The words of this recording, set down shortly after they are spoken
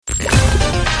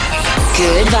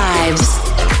Good vibes.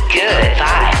 Good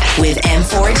vibes. With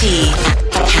M4T.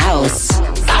 House.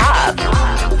 Pop.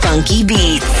 Funky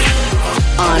beats.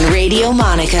 On Radio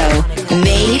Monaco.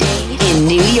 Made in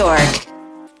New York.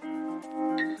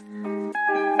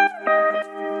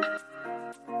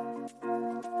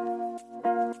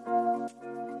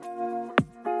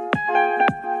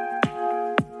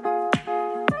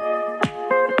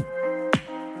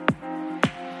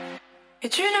 Et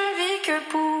tu ne vis que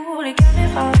pour les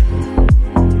caméras,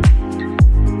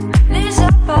 les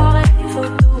appareils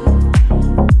photos.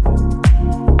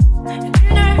 Et tu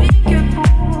ne vis que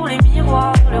pour les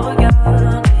miroirs, le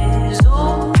regard des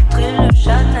autres et le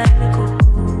Chanel Coco.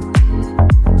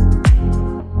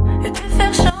 Et te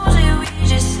faire changer, oui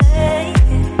j'essaye,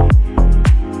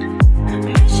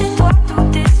 mais chez toi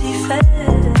tout est si fake.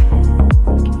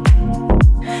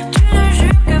 Tu ne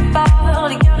jures que par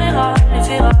les Carrera, les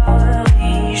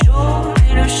Ferrari jaune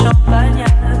et le champagne à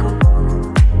coco.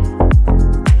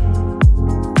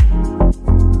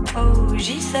 Oh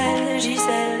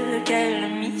Gisèle, quel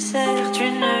misère. Tu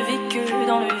ne vis que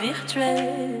dans le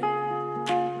virtuel.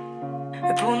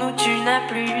 Pour nous tu n'as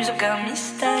plus aucun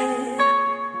mystère.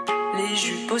 Les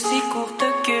jupes aussi courtes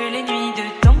que les nuits de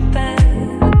ton père.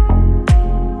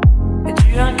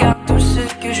 Tu incarnes tout ce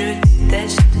que je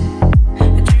déteste.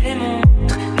 Tu les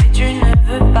montres mais tu ne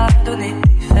veux pas donner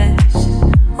tes fesses.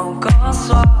 Encore un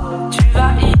soir où tu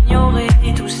vas ignorer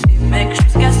tous ces mecs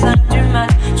jusqu'à 5 du mat.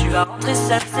 Tu vas rentrer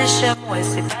seul, c'est cher, ouais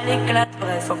c'est pas l'éclat.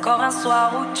 Bref, encore un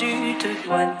soir où tu te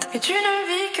doites. Et tu ne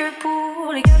vis que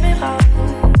pour les caméras,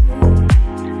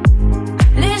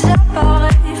 les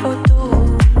appareils photos.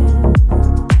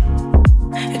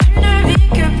 Et tu ne vis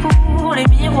que pour les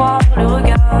miroirs, le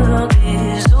regard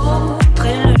des autres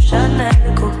et le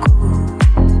Chanel Coco.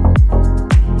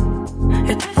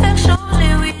 Et te faire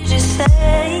changer, oui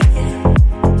j'essaye,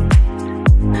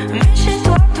 mais chez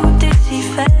toi tout est si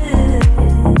fake.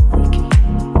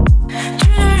 Tu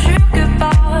ne jures que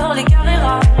par les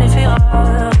Carrera, les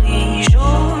Ferrari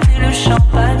jaunes et le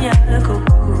champagne à coco.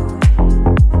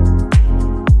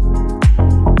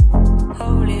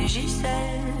 Oh les Gisèle,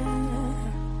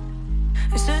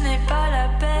 ce n'est pas la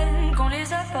peine qu'on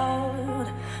les aborde.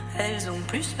 Elles ont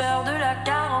plus peur de la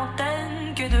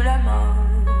quarantaine que de la mort.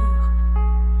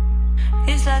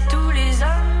 Et ça tous les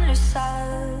hommes le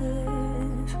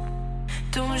savent.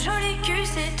 Ton joli cul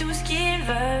c'est tout ce qu'ils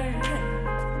veulent.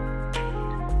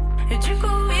 Et du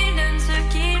coup ils donnent ce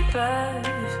qu'ils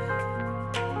peuvent.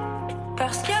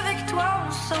 Parce qu'avec toi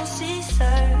on se sent si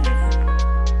seul.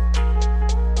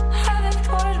 Avec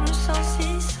toi je me sens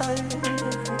si seul.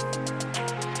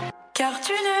 Car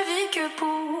tu ne vis que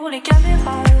pour les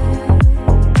caméras,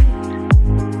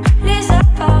 les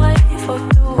appareils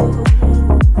photos.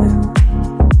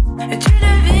 Et tu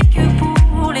ne vis que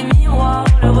pour les miroirs,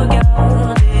 le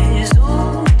regard des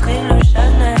autres et le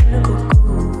Chanel Coco.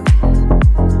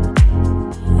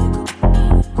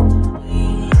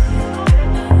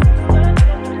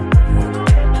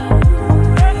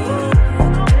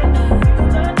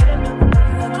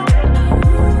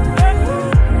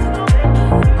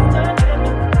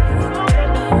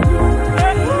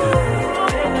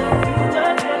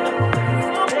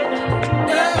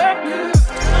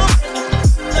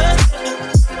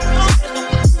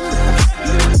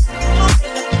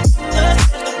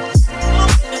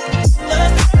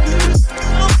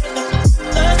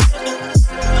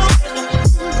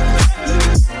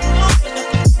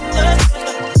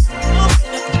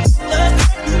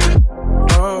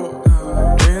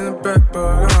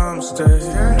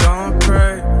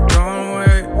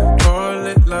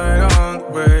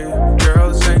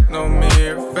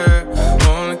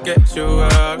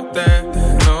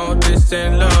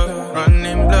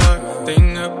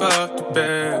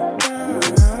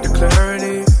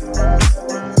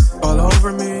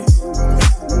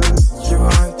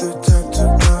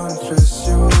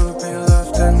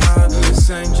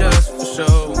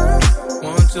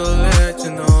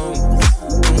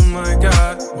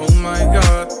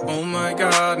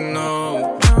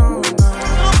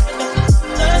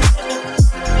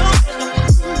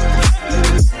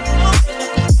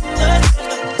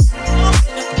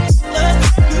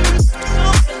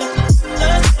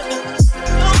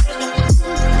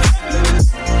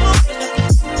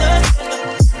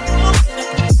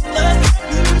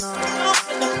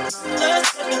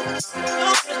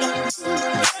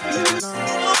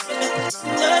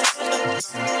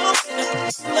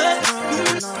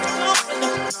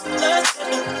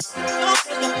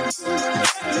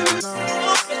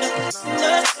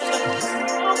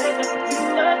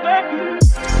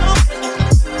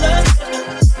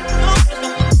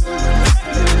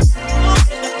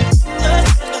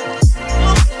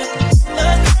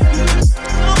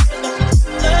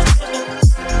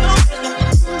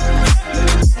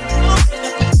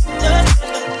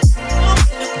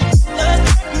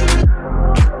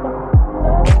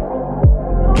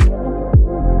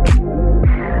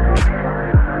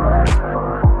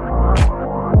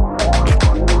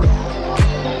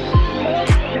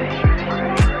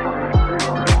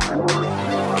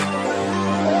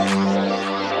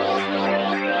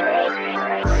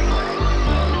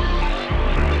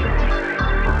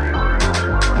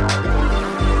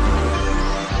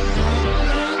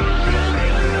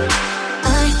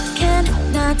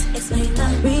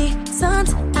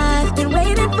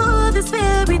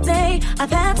 I've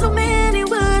had so many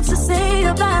words to say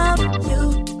about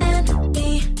you and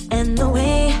me and the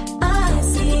way I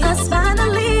see us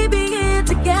finally being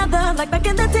together, like back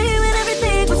in the day when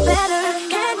everything was better.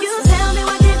 Can you tell me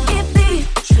why can't it be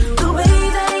the way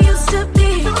that it used to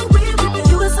be?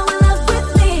 You were so in love with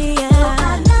me, yeah.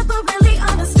 I never really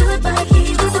understood, but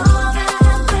he was all that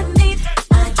I ever need.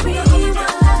 I dream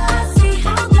of I see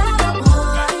how glad I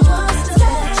was to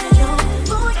let you know.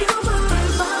 For you were in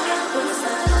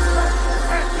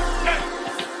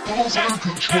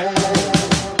control.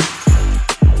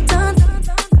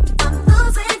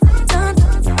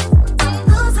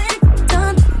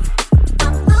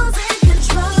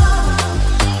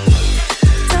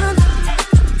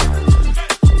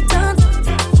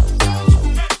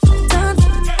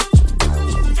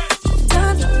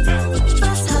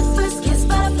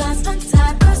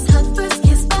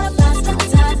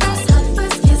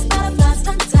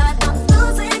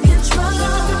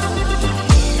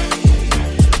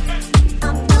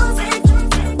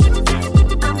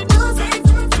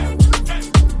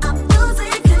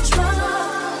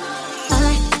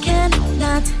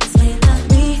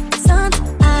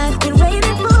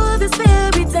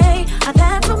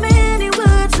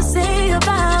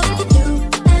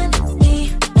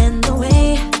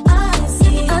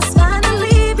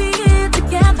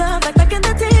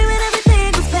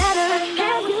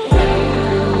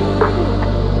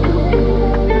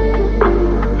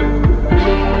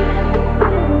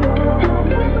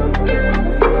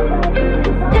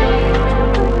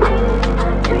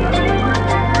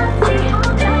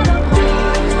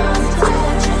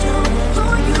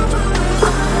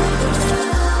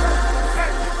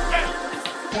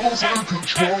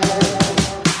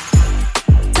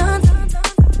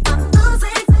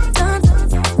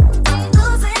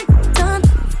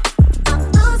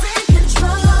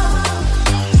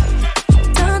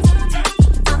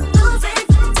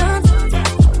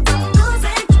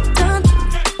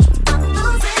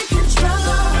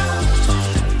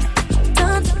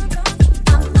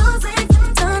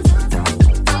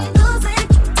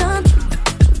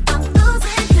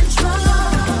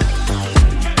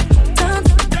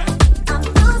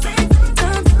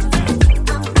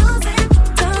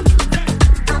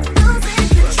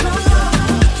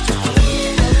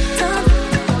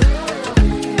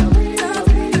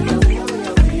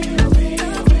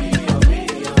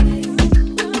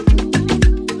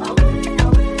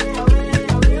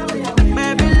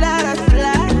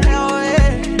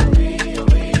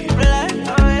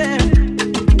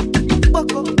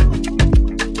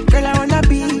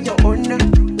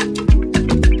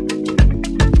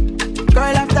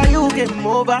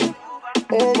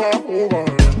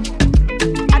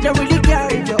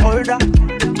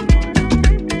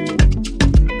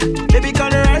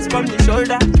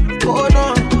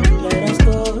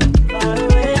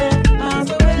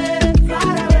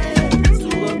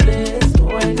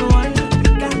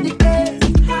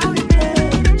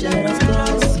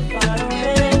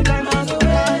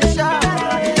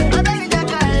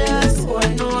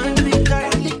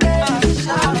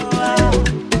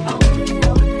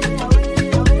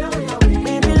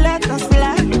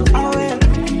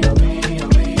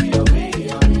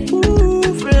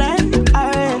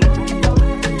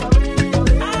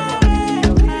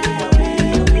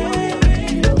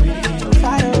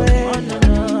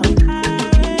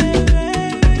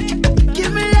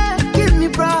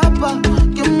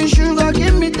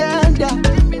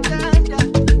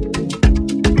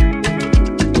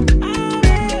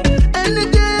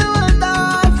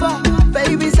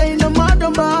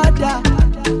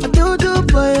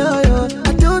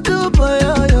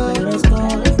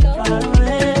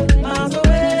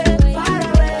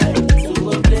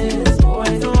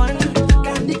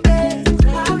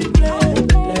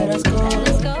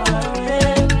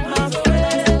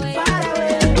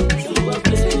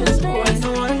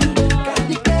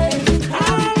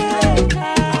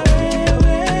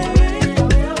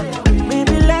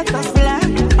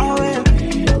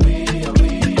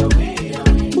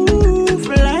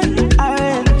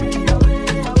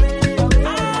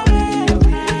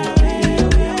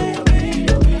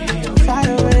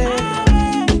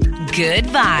 Good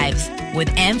Vibes with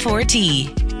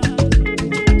M4T.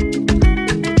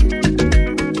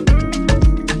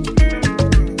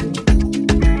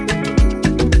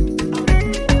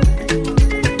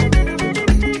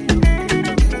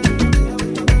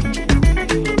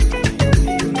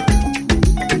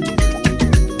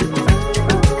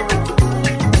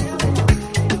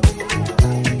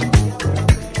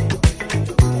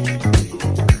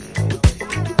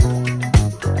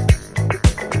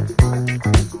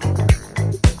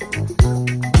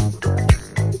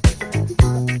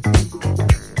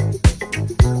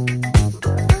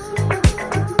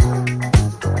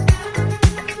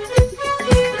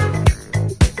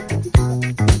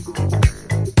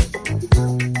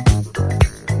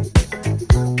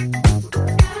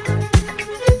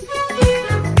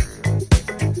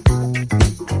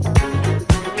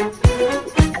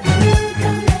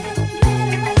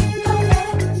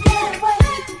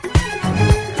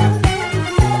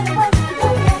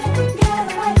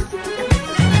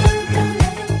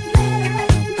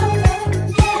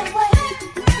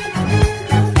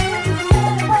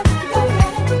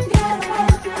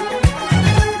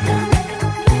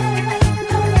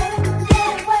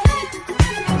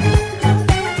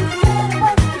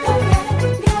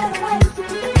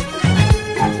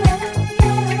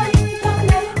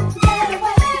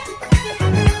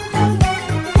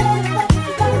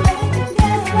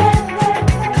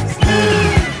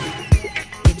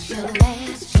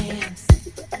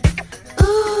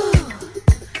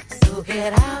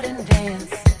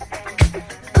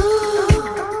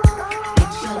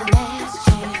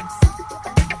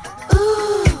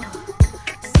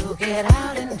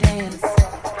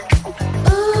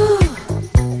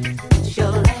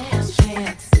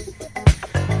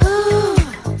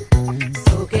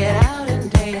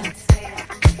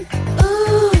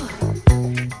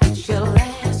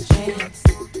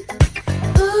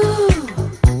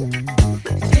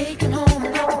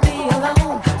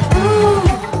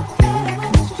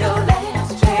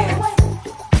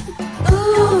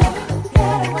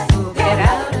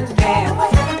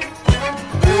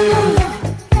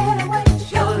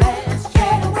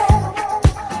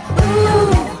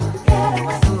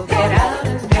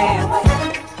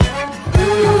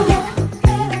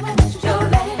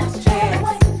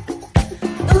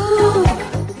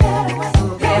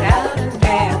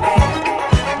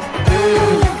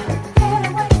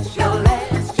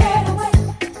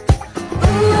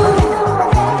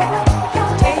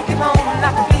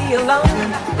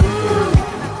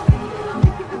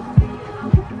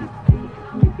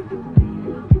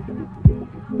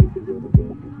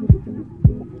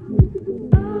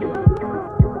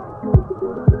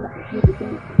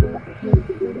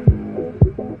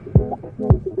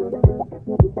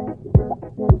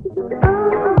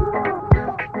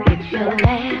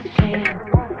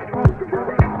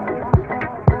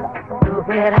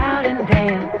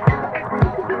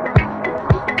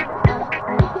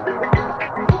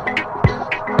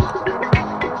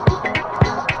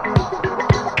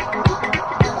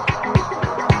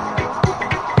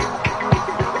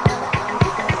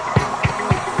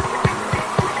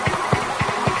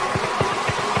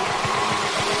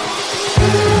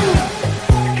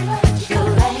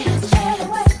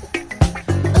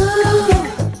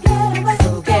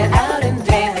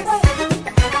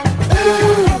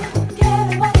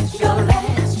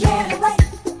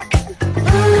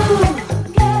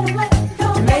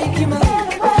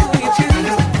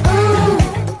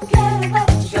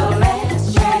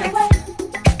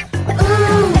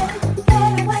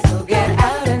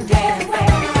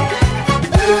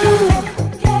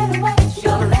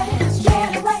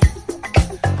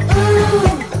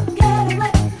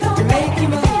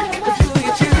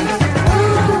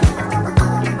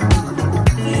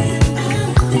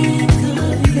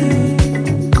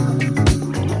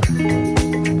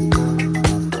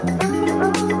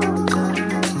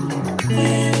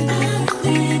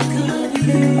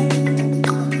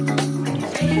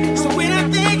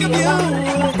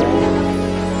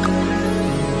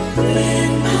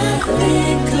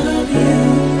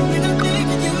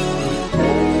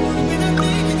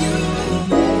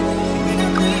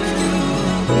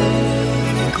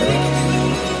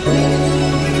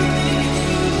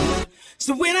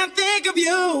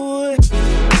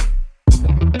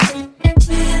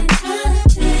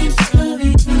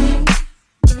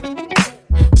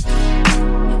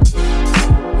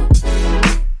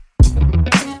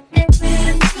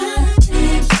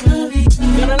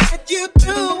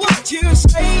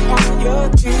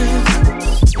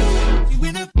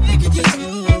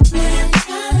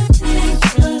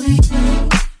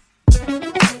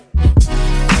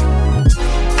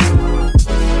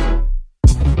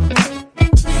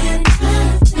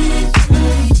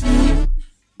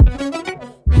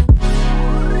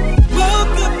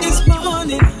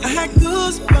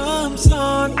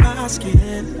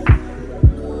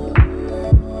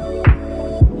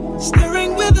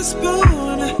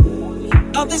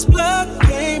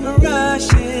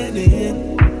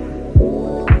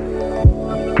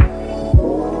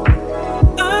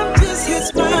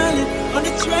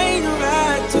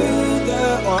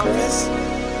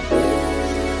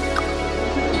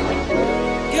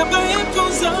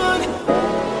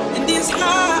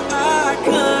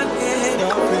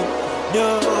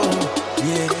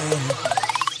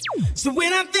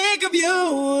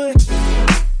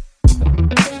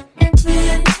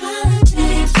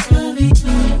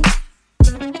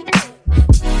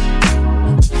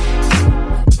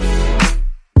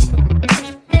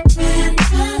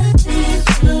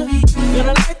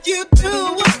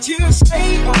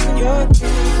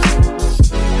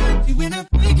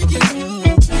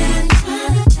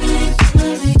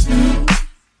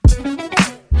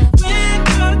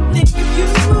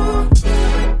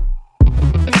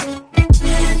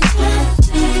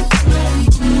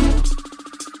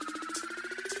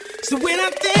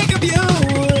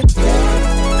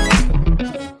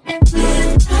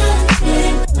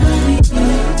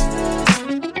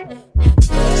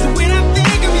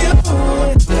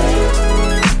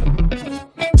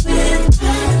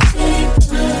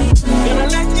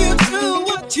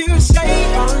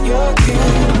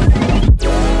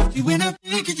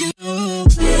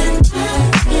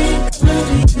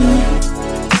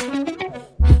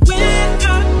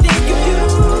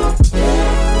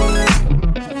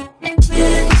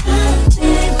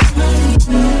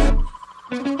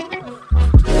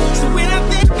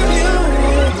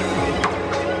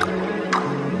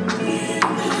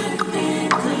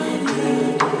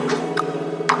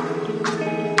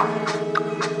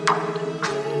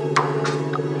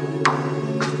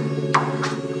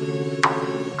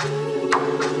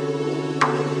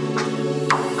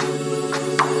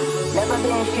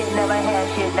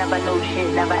 never knew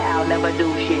shit, never out, never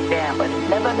do shit down. But it's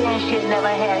never been shit, never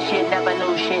had shit, never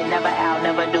knew shit, never out,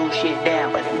 never do shit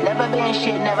down. But it's never been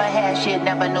shit, never had shit,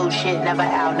 never knew shit, never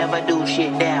out, never do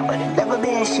shit down. But it's never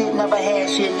been shit, never had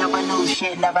shit, never knew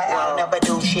shit, never out, never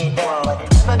do shit down. But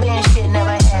it's never been shit,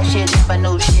 never had shit, never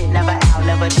knew shit, never out,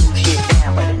 never do shit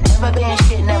down. But it's never been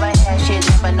shit, never had shit,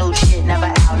 never knew shit, never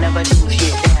out, never do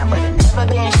shit down. But it's never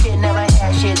been shit, never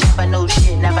had shit, never knew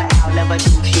shit, never out, never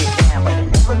do shit down. But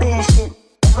it's never been shit,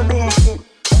 never been shit,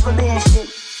 never been shit.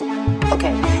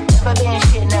 Okay, never been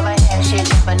shit, never had shit,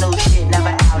 never knew shit, never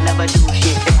out, never do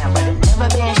shit down. But it's never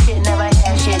been shit, never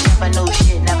had shit, never knew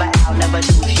shit, never out, never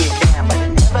do shit down. But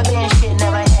it's never been shit,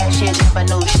 never had shit, never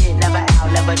knew shit, never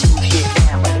out, never do shit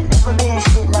down. But it's never been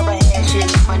shit, never had shit,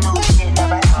 never knew shit,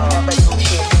 never out, never do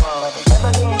shit down. But it's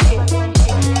never been shit,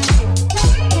 never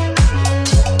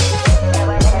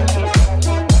had shit,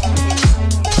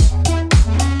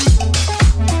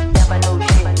 never knew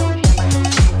shit, never do shit.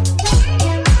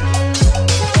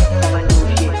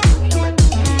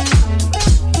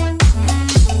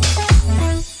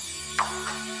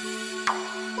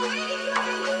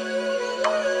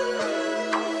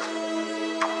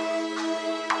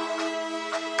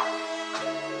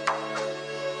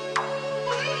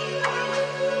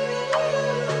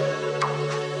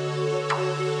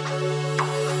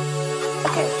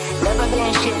 Never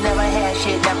been shit, never had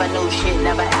shit, never knew shit,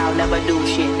 never out, never do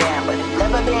shit down. But it's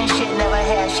never been shit, never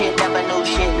had shit, never knew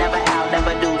shit, never out,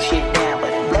 never do shit down. But it's never been shit, never had shit, never knew shit, never out, never do shit down.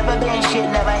 But it's never been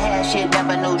shit, never had shit, never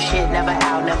knew shit, never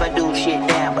out, never do shit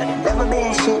down. But it's never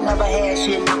been shit, never had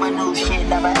shit, never knew shit,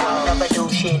 never out, never do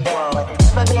shit down. But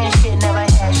it's never been shit, never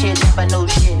had shit, never knew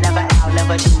shit, never out,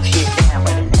 never do shit down.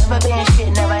 But it's never been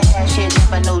shit, never had shit,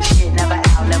 never knew shit, never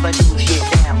out, never do shit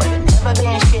down. But it's never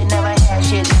been shit, never had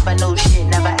shit, never knew shit,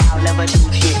 never out, never do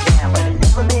shit down. But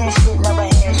it's never been shit, never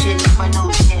had shit, never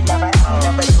knew shit,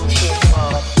 never do shit.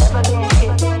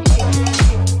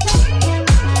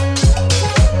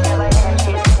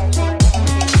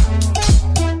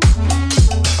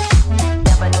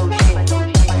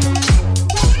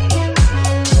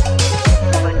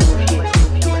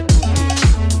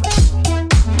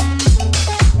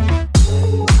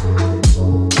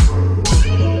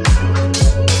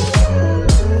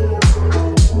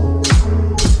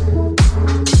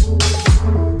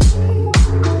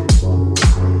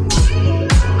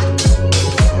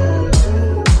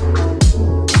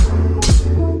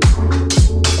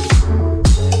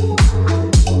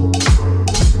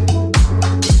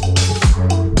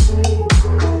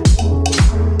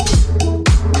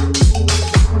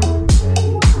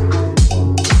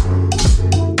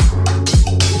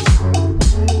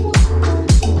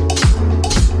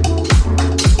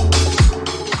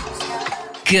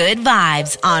 Good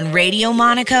vibes on Radio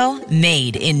Monaco,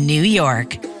 made in New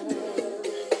York.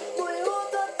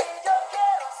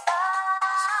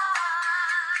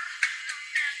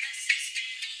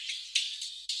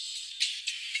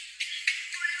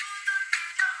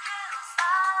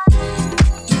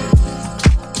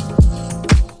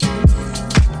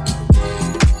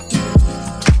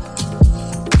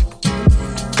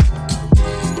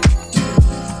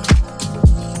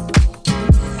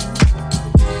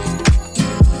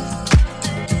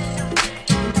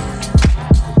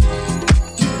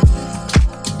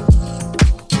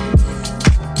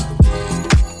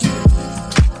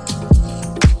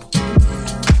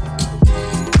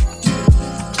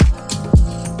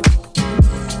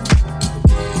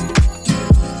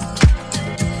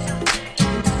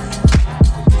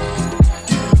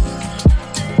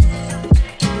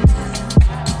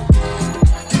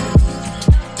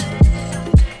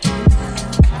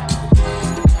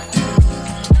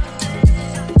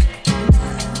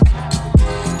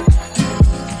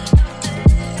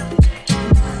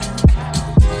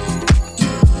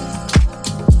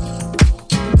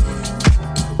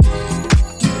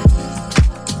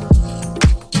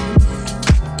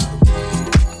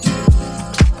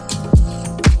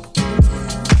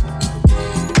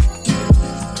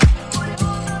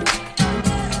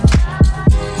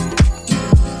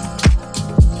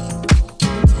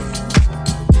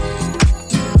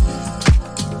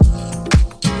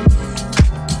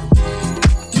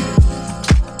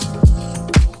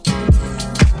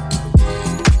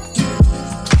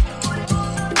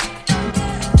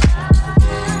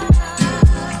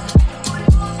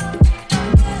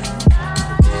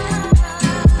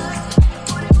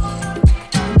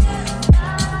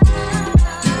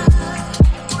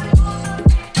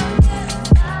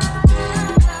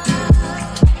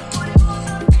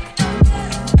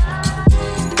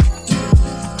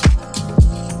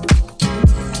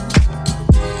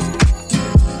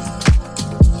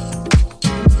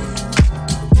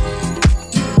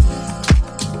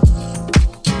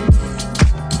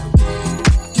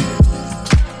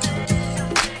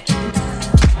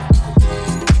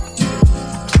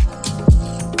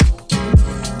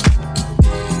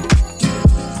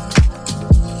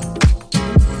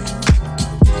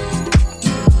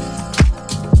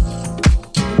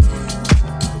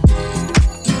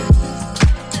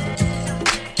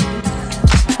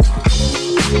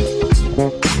 De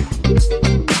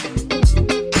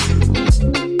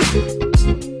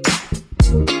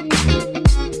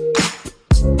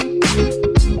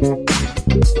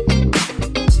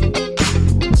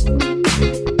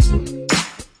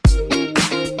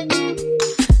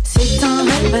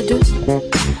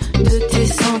tes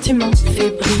sentiments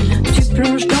fébriles, tu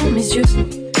plonges dans mes yeux,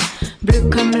 bleu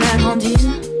comme la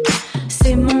grandine.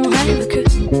 C'est mon rêve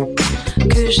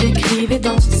que j'écrivais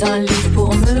dans un livre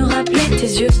pour me rappeler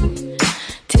tes yeux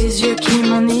qui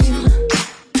m'enivrent.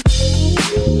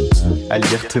 À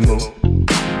lire tes mots,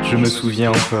 je me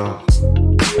souviens encore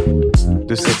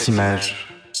de cette image.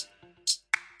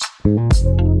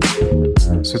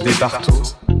 Ce départ tôt,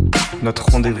 notre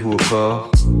rendez-vous au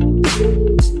port.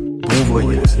 Bon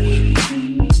voyage.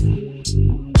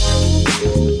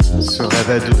 Ce rêve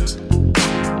à deux,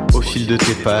 au fil de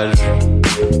tes pages,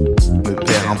 me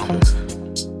perd un peu.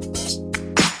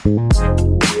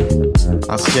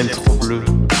 Un ciel trop bleu,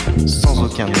 sans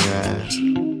aucun nuage.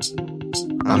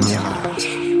 Un mirage.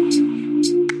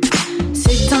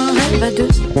 C'est un rêve à deux,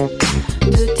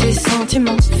 de tes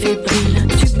sentiments fébriles.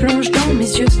 Tu plonges dans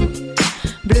mes yeux,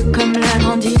 bleu comme la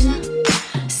grandine.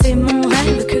 C'est mon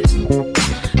rêve que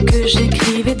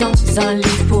j'écrivais dans un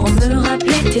livre pour me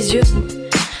rappeler tes yeux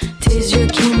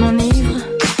qui m'enivrent.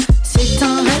 C'est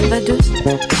un rêve à deux,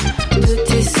 de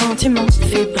tes sentiments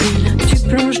fébriles. Tu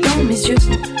plonges dans mes yeux,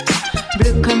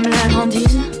 bleu comme la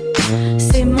grandine.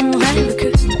 C'est mon rêve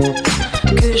que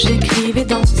j'écrivais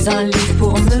dans un livre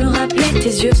pour me rappeler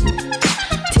tes yeux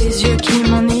qui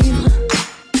m'enivrent.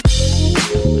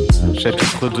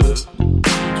 Chapitre 2,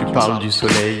 tu parles du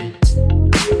soleil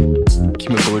qui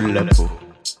me brûle la peau.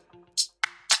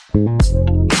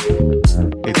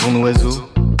 Et ton oiseau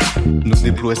nous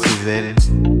déploie ses ailes,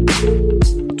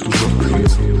 toujours plus haut.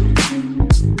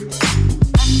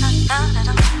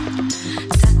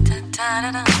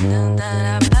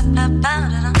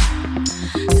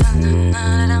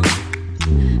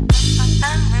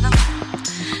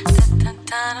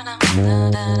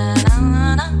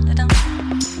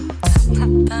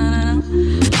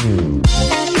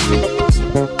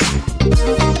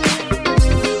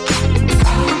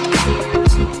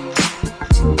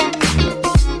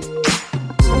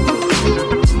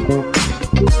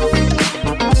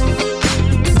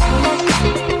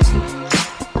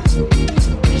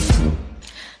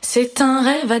 C'est un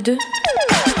rêve à deux, de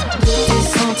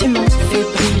tes sentiments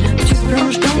fébriles. Tu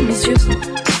plonges dans mes yeux,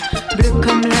 bleu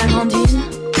comme la grandine.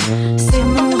 C'est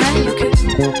mon rêve que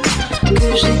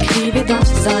j'écrivais dans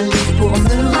un livre pour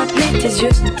me rappeler tes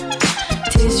yeux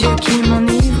qui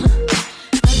m'enivrent.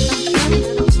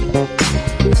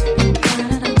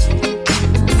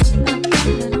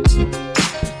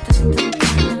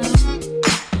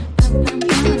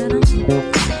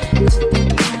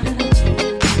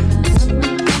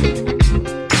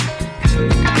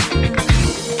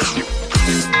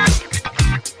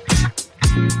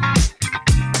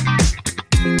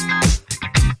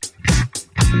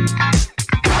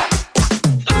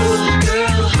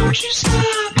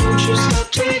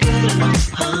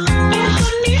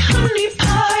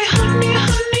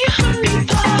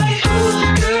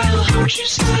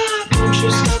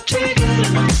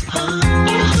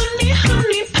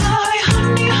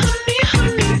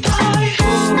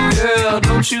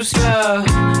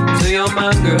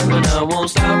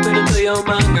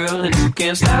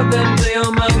 Stop it until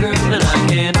you're my girl, and I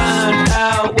can't find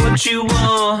out what you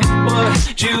want,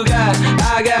 what you got.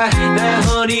 I got that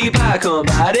honey pie, come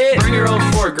bite it. Bring your own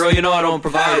fork, girl, you know I don't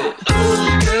provide it.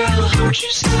 Oh, girl, don't you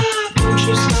stop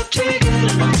taking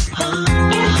it.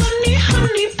 Honey,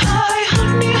 honey pie,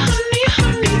 honey, honey,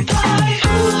 honey pie.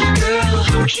 Oh, girl,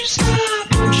 don't you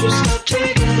stop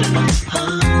taking it.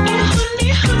 Honey,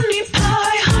 honey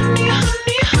pie, honey,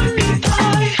 honey, honey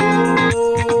pie.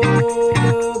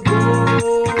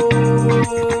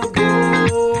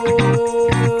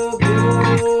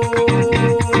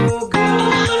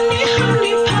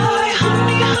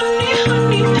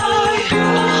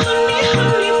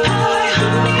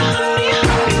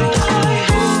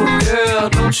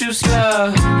 You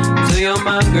stop till you're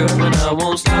my girl, and I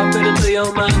won't stop it until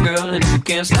you're my girl, and you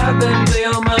can't stop it until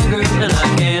you're my girl, and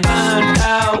I can't find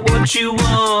out what you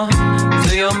want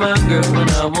till you're my girl,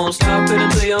 and I won't stop it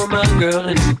until you're my girl,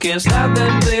 and you can't stop it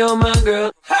until you're my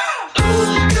girl.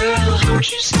 Oh, girl,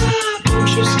 don't you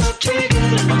stop taking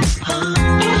it.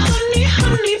 Honey,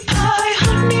 honey pie,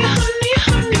 honey, honey,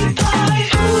 honey pie.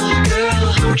 Oh,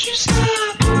 girl, don't you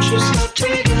stop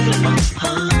taking it.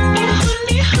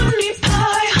 Honey, honey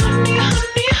pie, honey,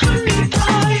 honey, honey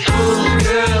pie. Oh,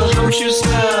 girl, don't you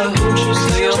stop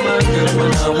till you're my girl,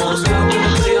 and I won't stop it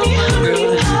until you're my girl,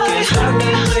 and you can't stop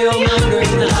it until you're my girl,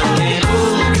 and I can't.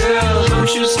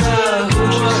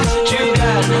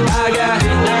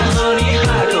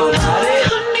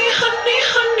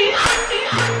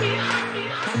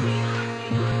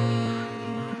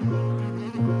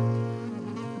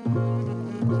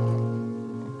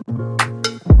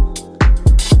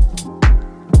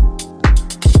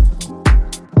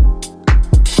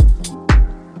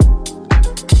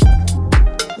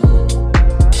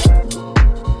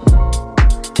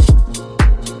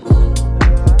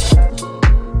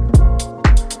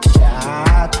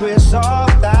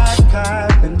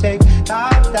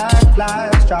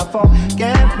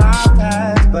 forget my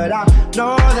past, but I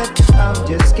know that I'm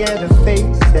just scared to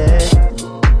face it.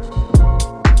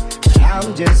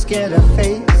 I'm just scared to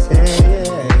face it.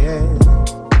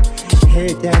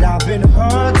 Hate that I've been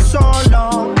hurt so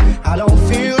long. I don't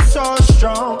feel so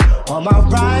strong. All my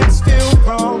rights feel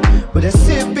wrong, but the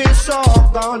sip is all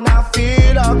gone. I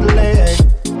feel ugly.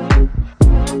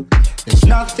 There's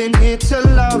nothing here to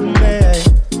love me.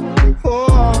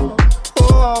 Oh,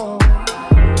 oh.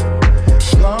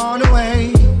 Gone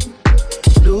away,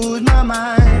 lose my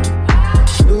mind,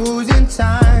 losing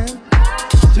time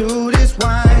through this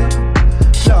wine.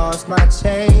 Lost my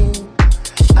chain,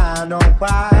 I know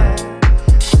why.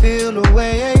 Feel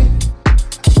away,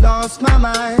 lost my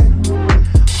mind.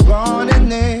 Running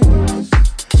this,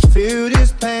 feel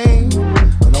this pain.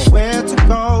 Don't know where to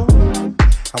go,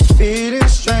 I'm feeling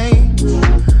strange.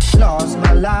 Lost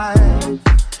my life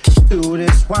through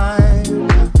this wine.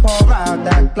 Pour out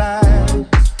that glass,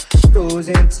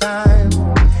 losing time.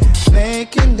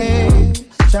 Making this,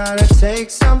 trying to take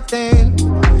something.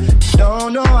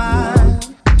 Don't know why,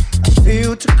 I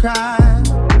feel to cry.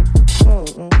 Oh,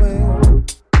 Lord.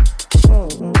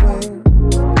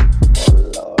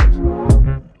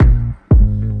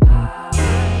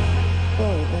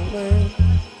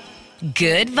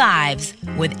 Good Vibes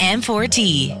with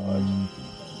M4T.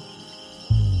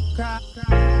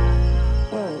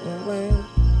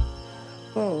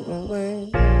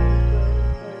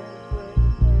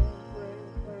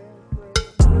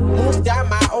 Moved down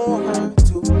my own heart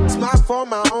to smile for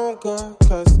my own girl,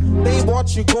 cause they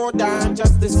watch you go down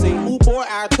just to say, ooh boy,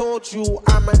 I told you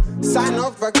I'm a sign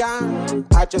of a gun.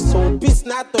 I just hope it's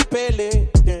not the belly.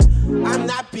 I'm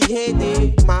not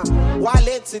beheaded, my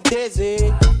wallet's a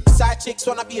dizzy. Side chicks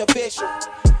wanna be official.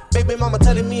 Baby mama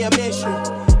telling me I miss you.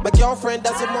 My girlfriend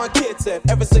doesn't want kids, and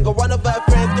every single one of her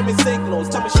friends give me signals.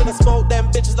 Tell me should I smoke them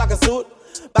bitches like a suit?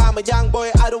 But I'm a young boy,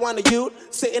 I don't want a youth.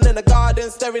 Sitting in the garden,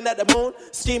 staring at the moon,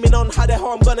 scheming on how the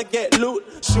hell I'm gonna get loot.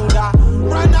 Should I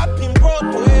run up in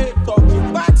Broadway,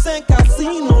 talking backs and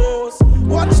casinos,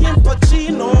 watching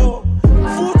Pacino,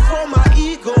 food for my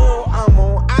ego. I'm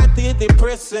on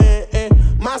antidepressant,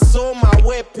 my soul, my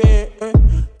weapon.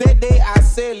 The day I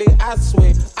sell it, I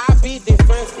swear, I be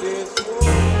defenseless.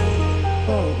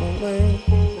 Oh, away,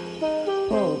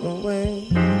 oh, away,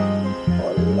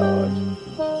 oh Lord.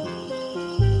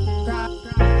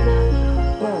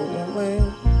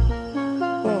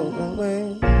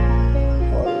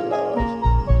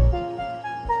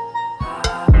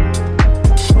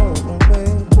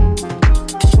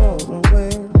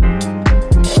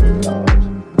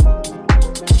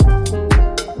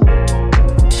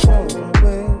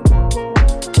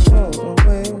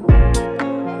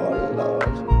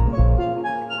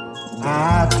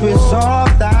 Twist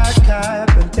off that cap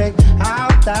and take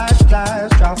out that glass.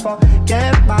 Try to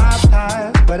forget my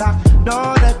past, but I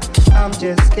know that I'm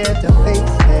just scared to face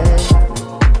it.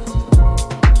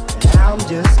 I'm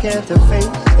just scared to face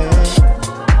it.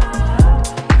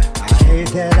 I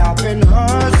hate that I've been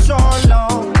hurt so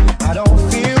long. I don't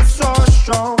feel so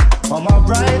strong. All my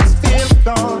rights feel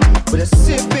gone, but the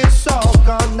sip is all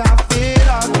gone. I feel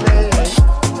ugly.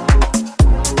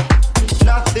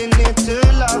 Nothing here to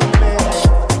love me.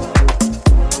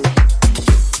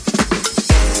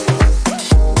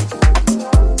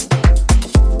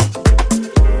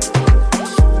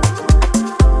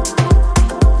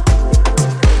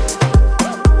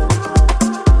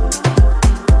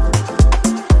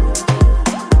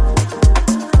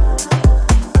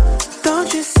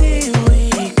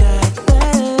 We got the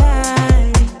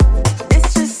light.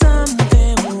 It's just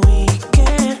something we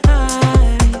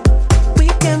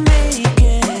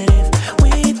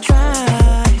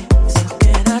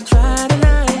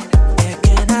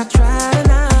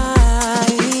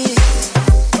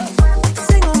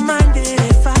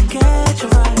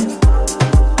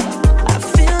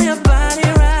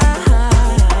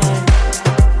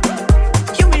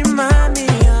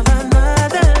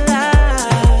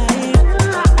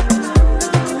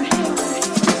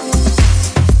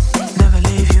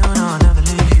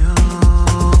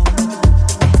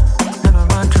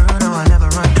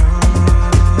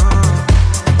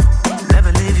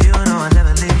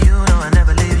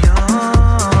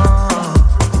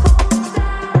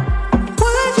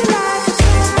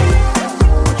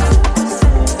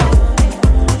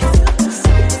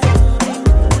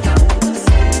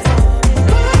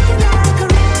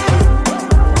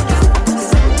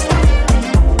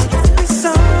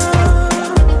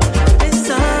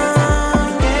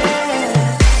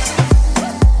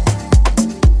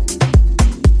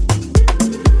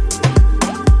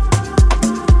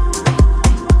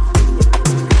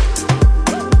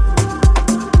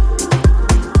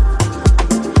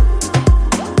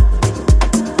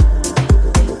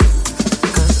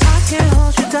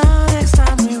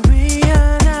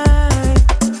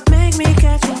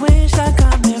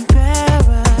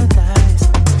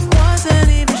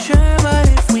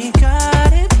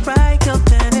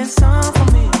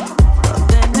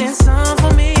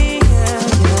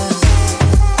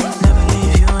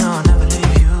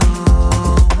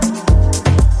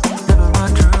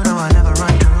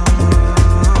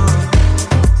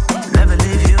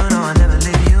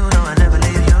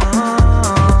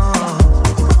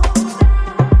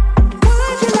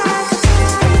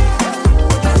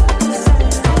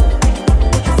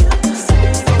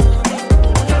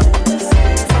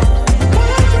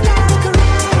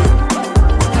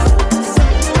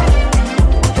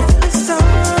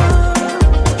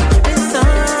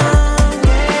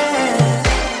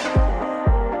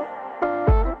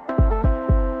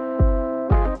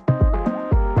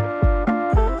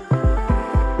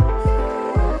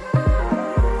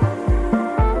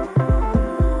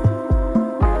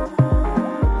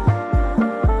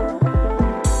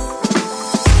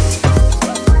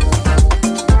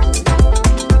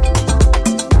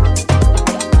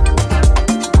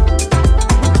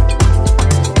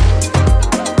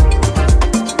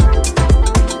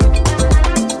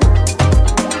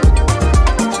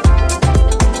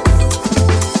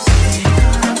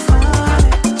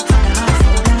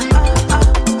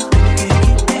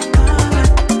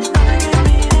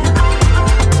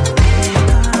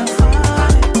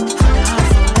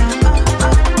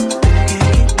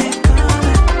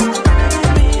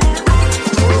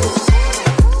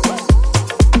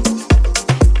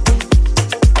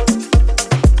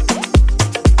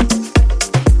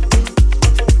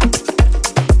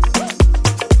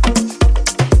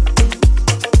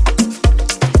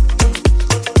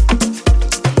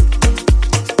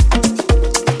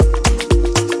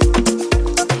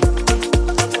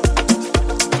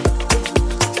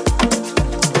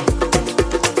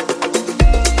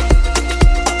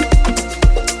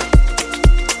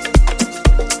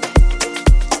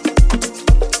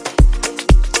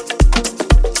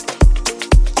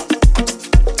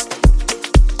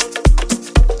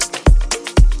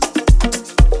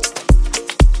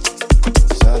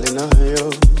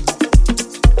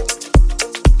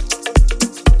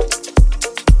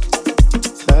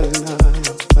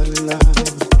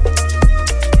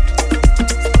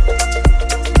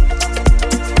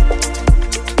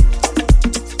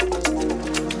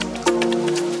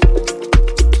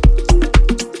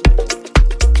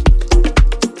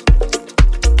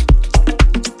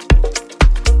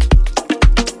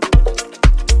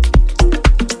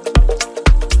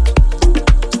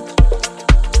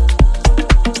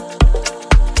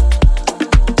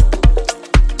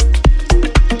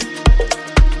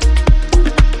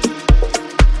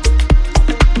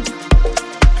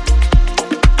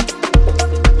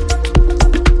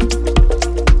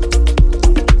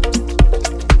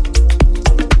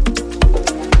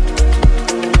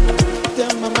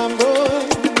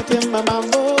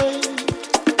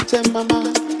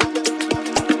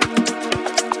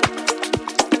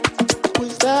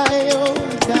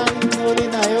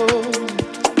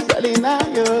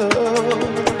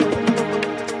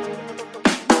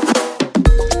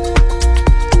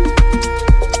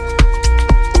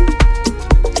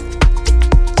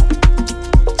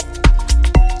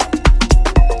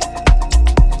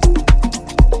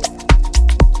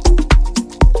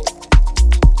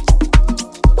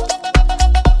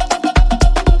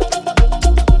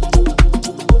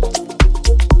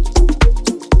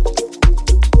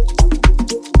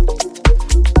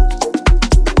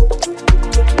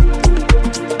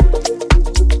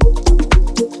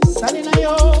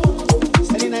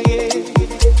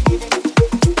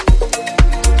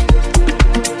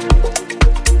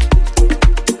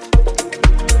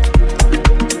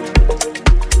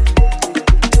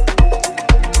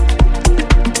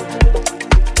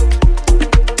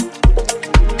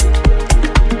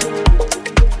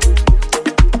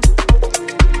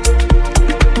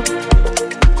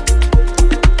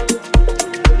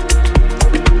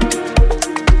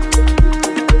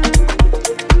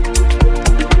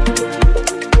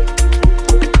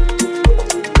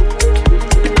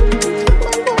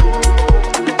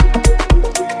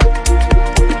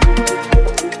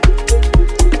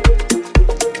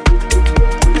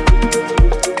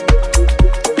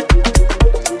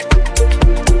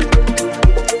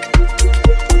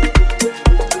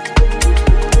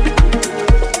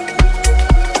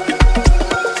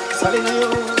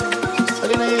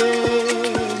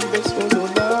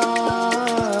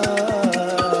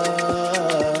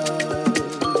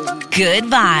Good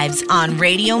vibes on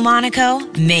Radio Monaco,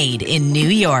 made in New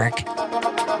York.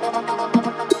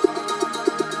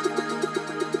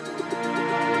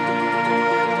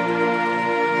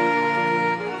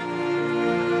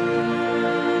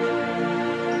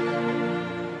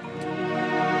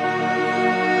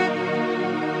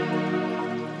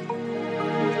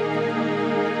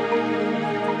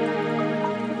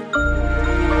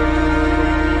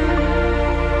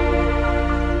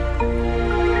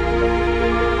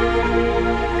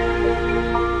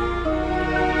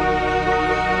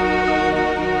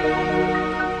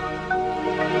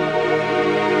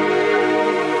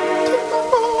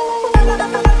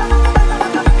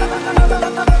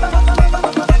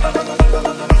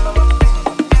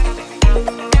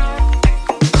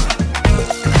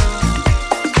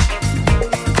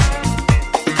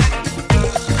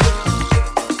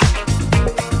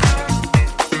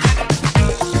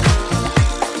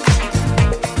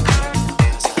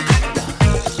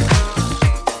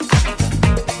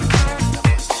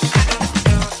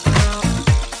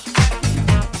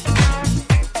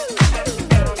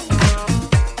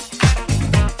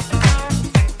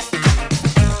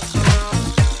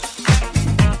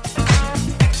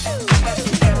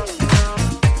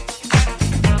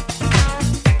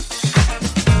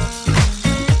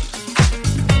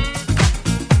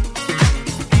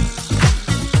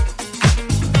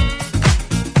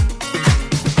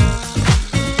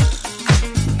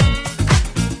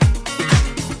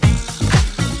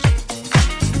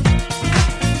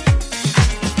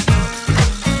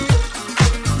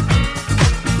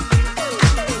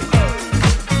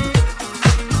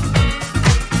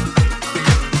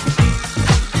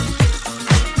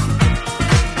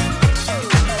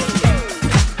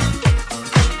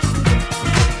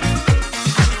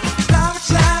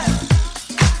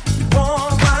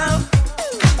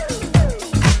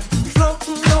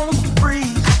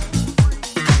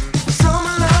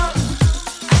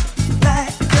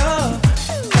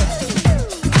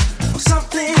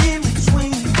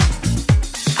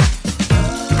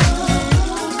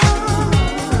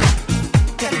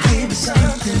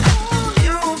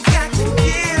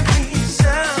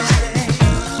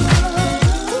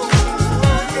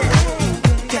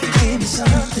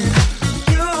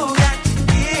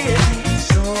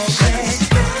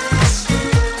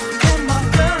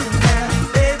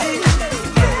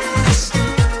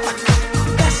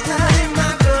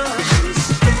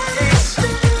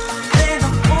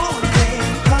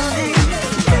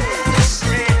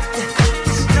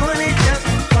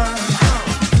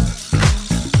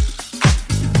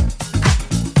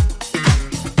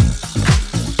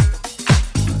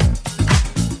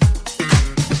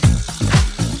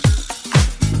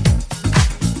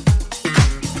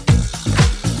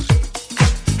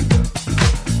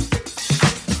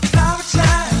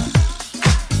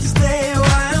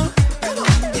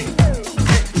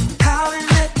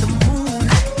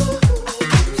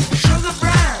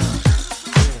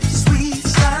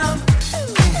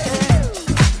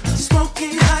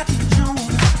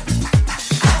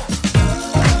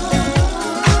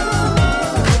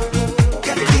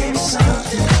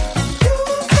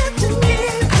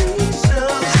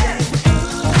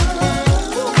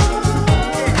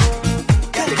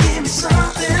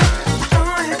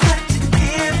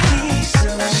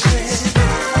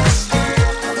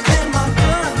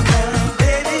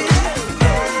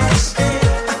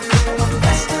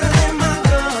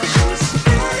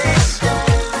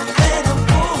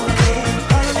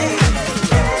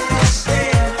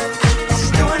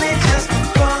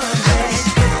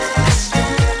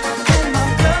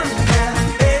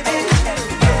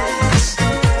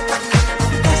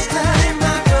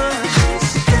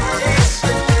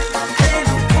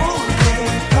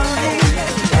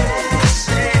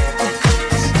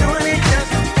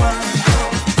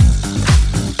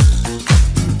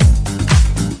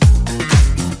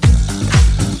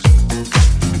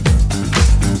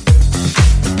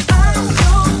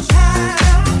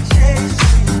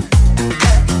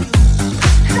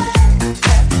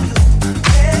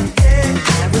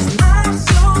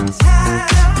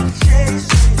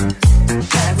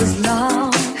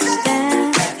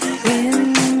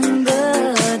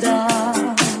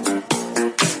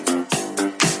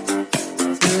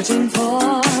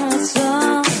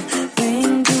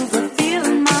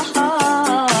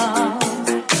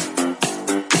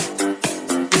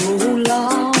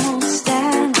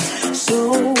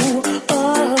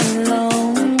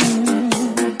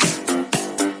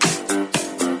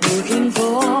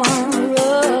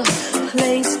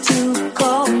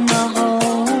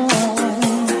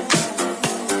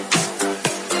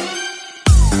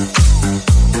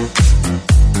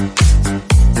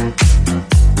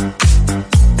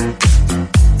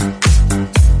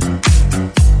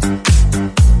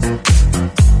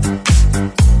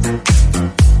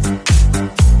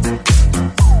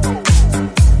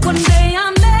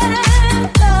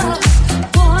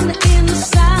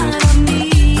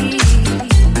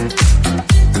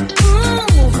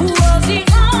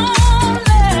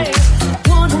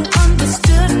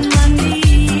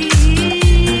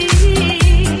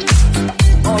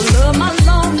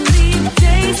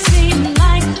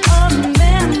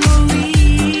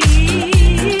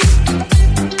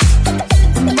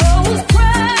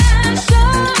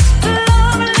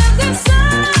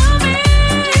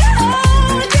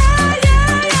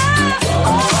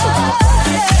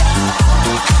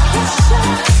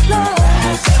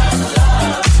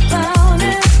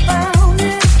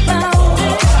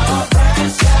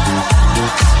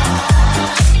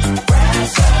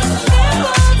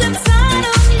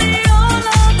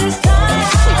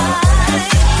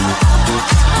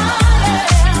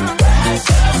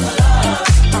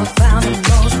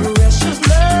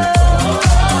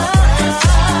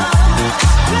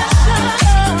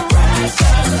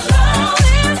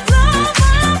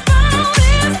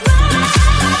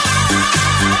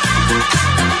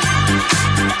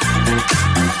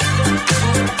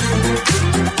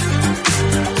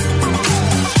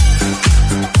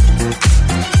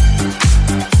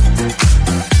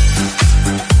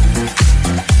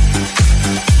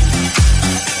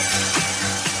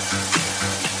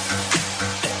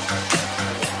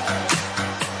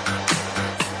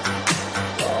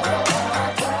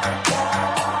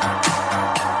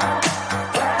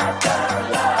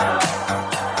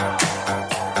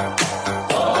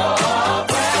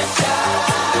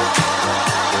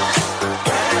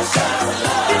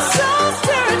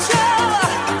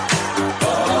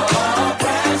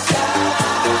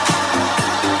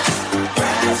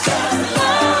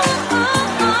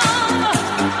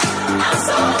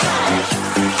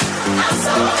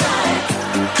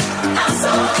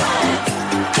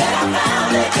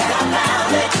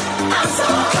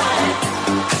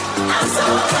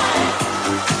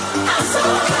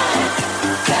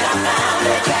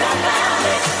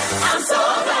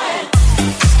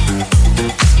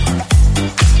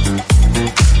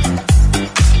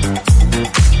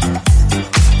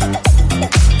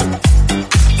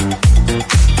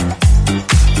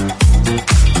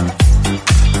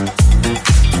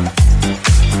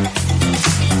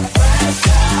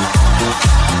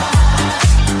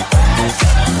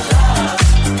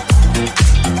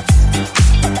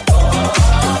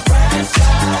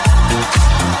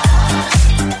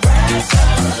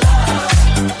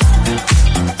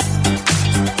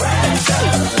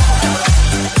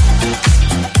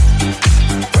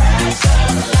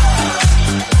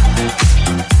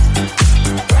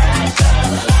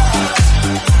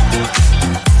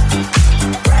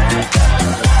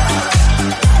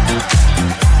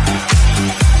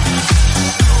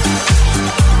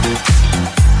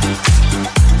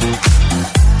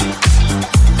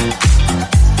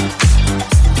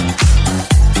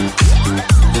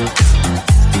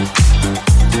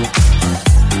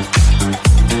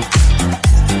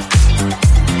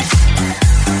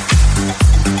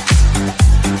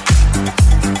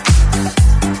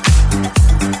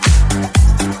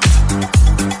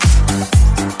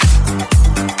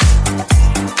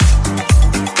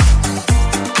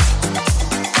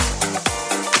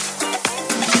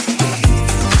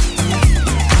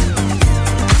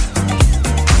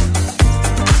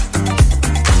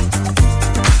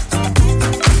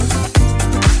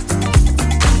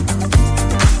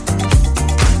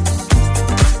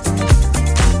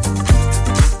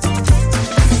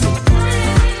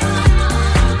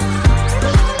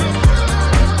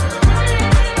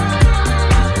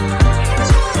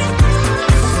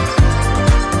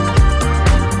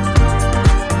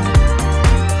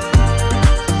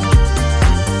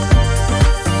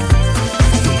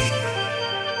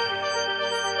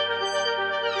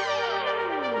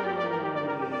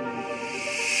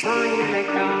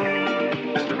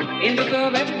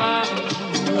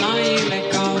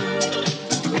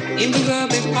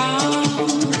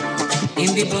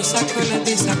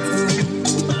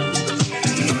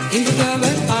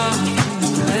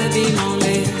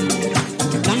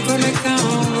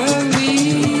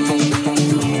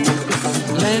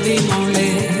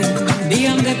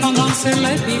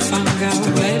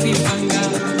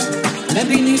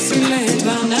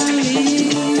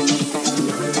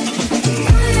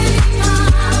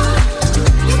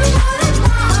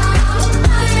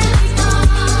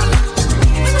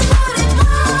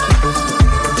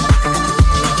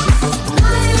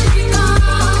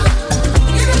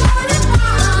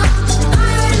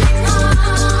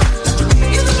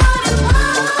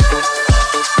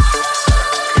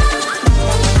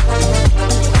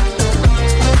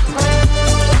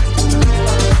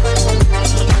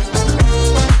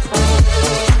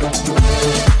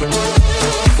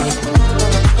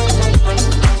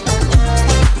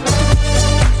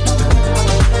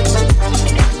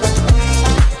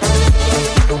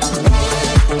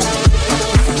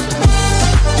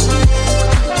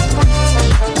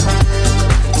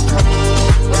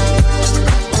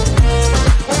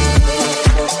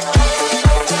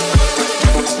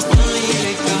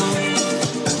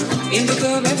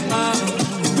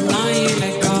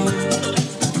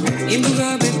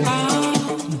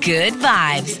 Good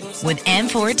Vibes with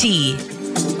M4T.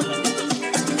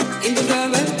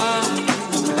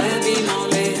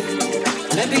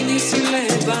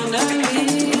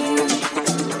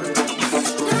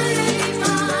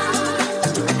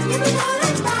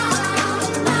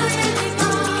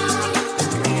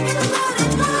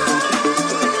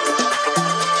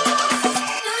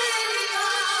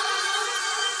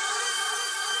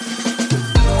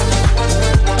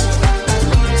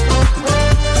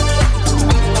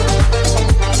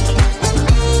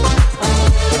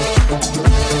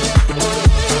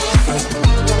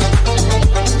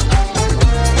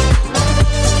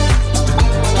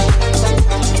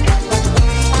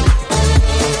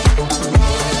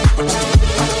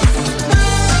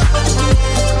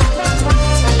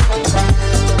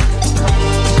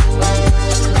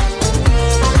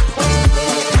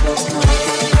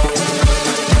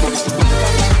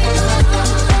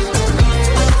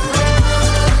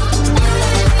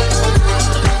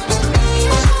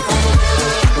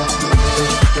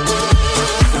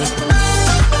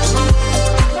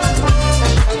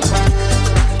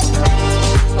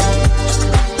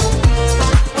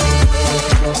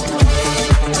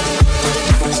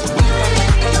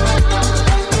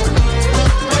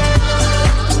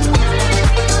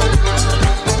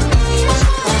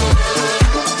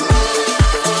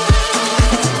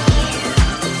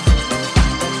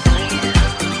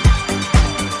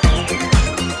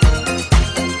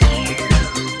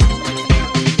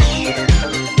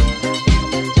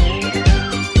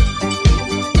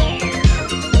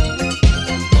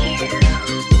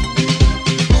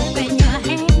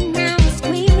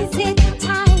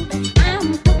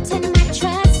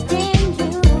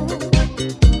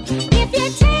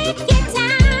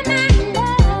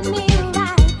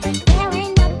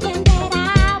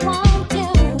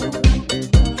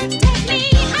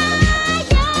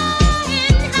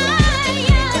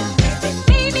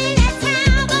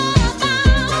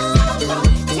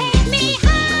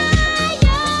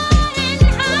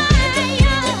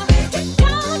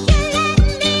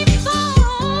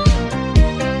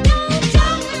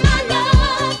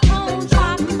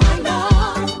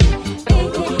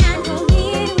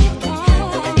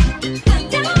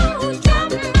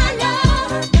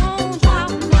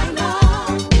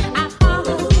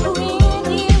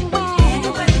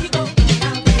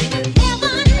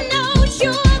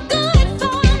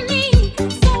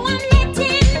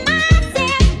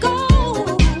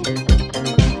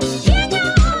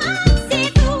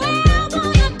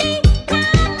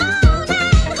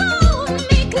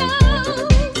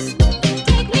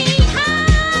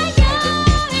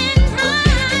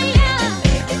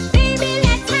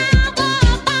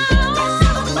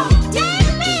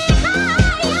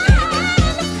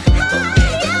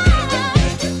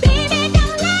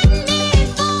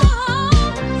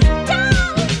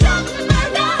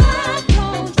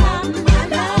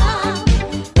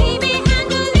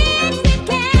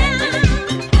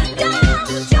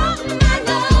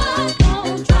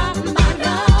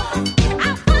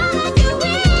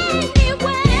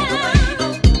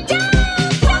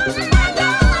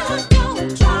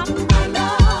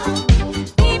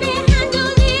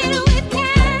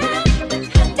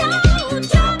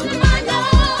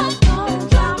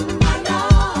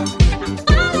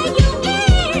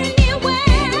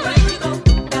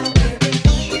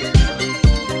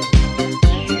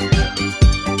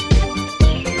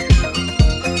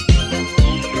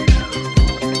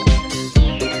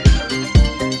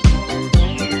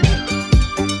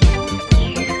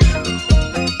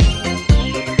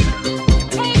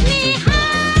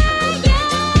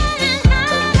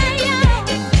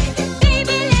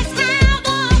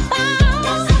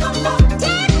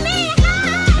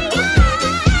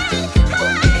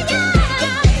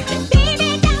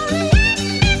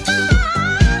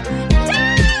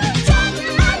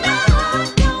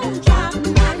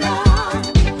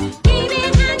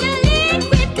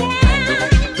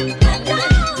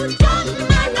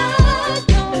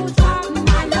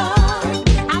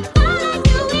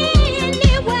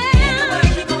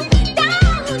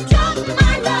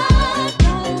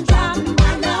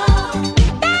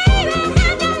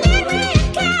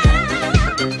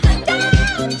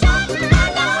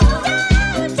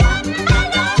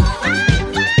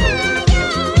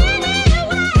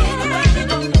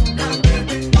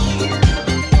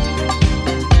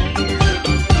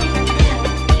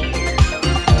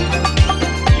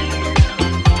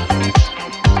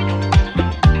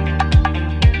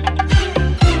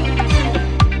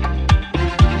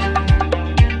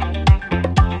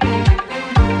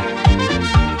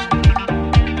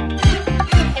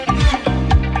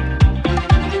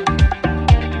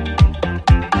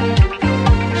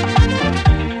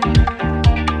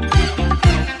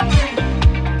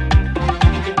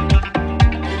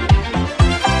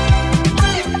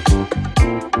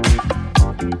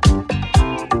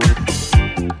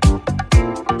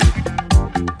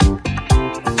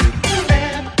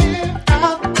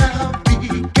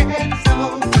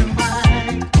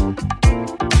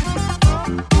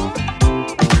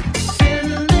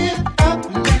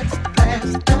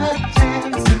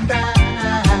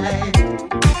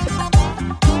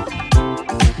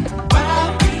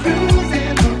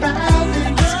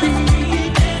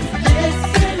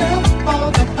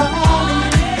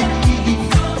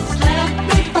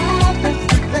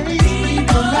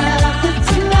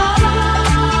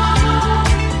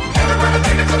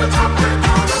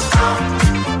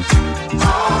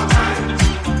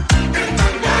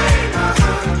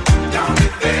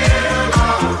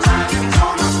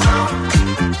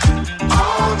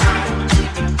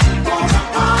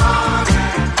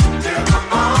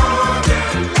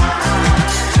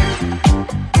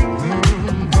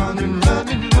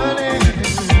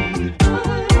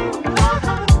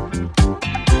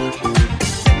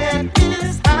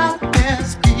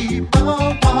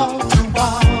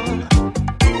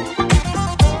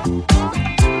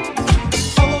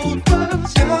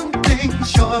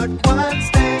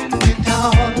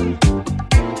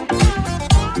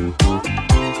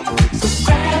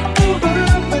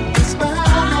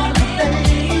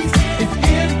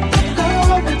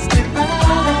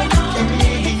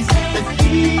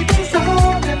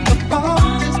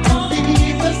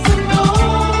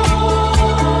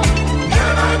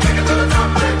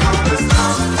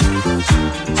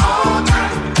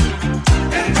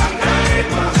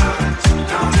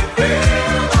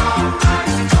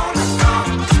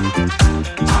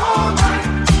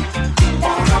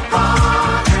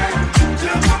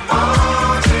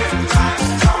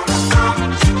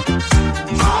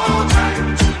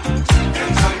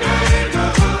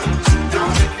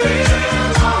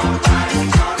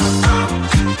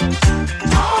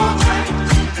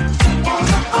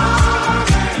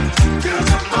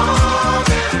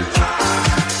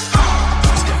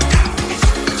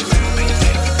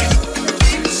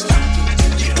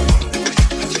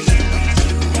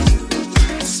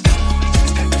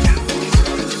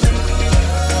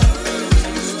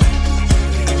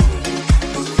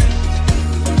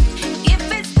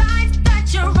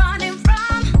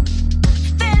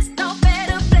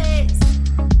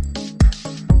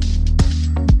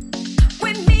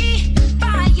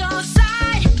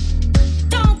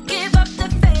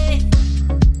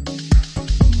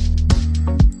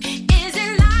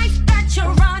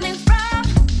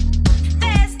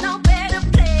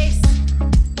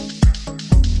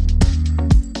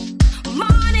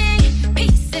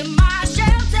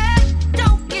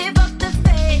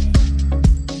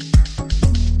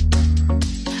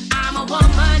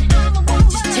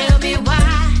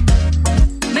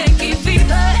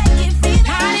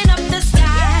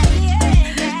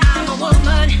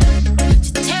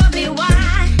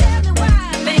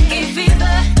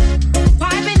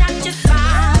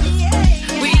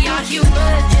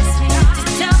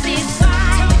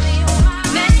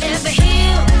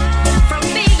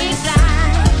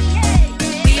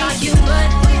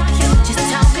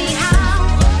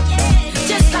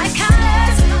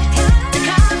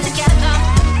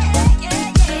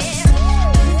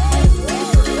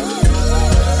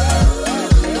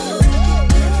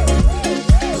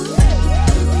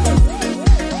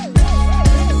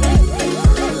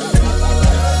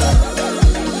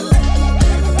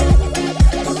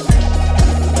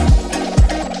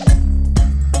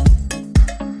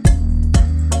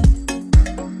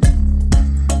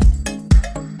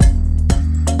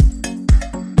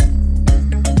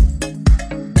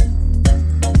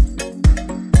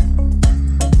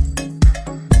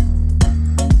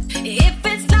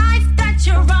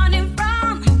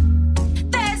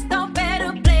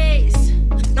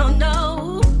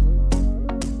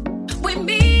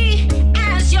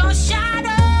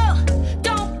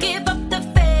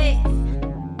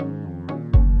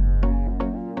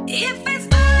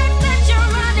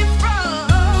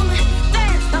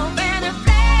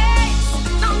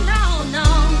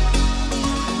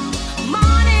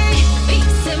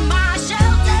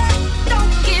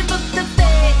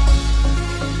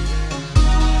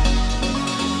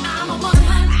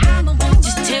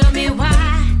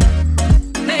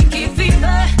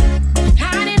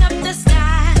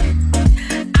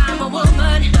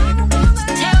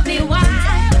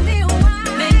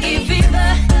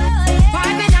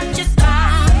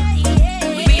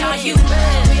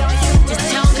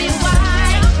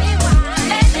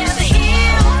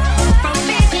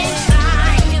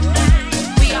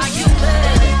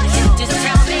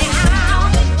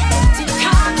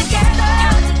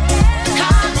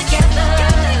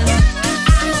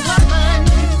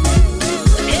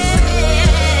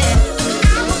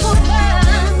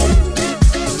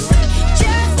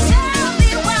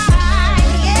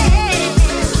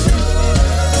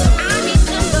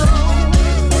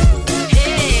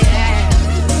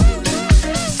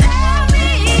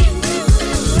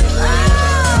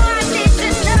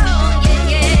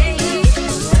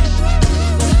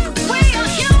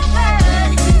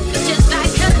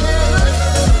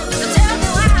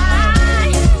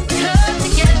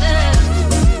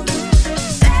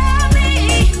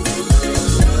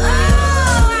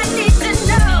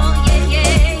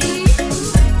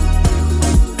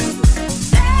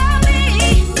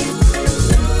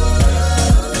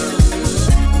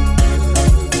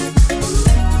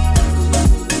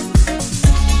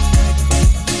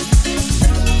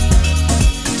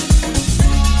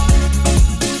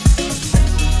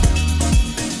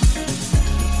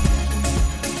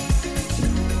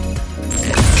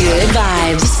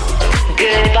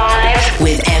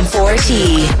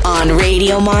 4T on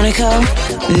Radio Monaco,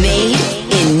 made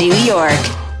in New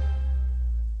York.